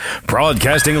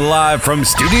broadcasting live from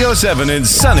Studio 7 in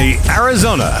sunny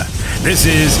Arizona. This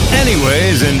is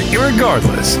Anyways and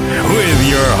Irregardless with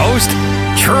your host,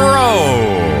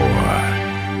 Tro.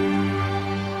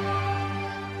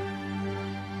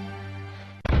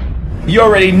 You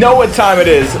already know what time it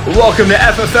is. Welcome to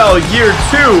FFL Year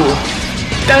 2.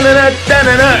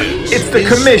 It's the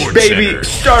commish, baby.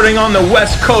 Starting on the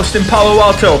West Coast in Palo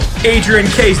Alto, Adrian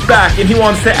K's back, and he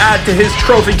wants to add to his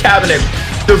trophy cabinet.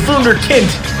 The Wunderkind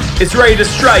is ready to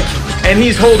strike, and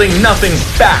he's holding nothing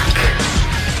back.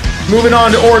 Moving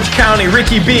on to Orange County,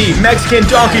 Ricky B, Mexican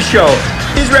Donkey Show.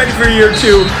 He's ready for Year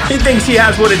 2. He thinks he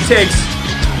has what it takes.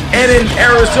 And in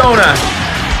Arizona,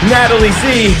 Natalie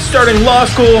Z, starting law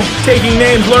school, taking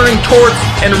names, learning torts,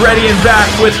 and ready and back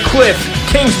with Cliff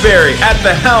Kingsbury at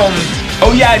the helm.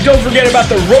 Oh yeah, don't forget about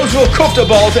the Roseville Kufta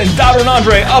Balls and Dotto and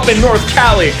Andre up in North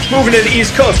Cali. Moving to the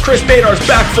East Coast, Chris Badar's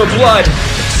back for blood.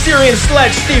 Syrian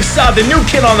Sledge, Steve Saad, the new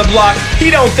kid on the block.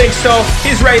 He don't think so.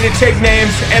 He's ready to take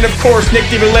names. And of course, Nick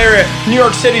DiValeria, New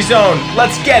York City Zone.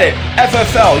 Let's get it.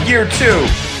 FFL Year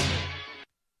 2.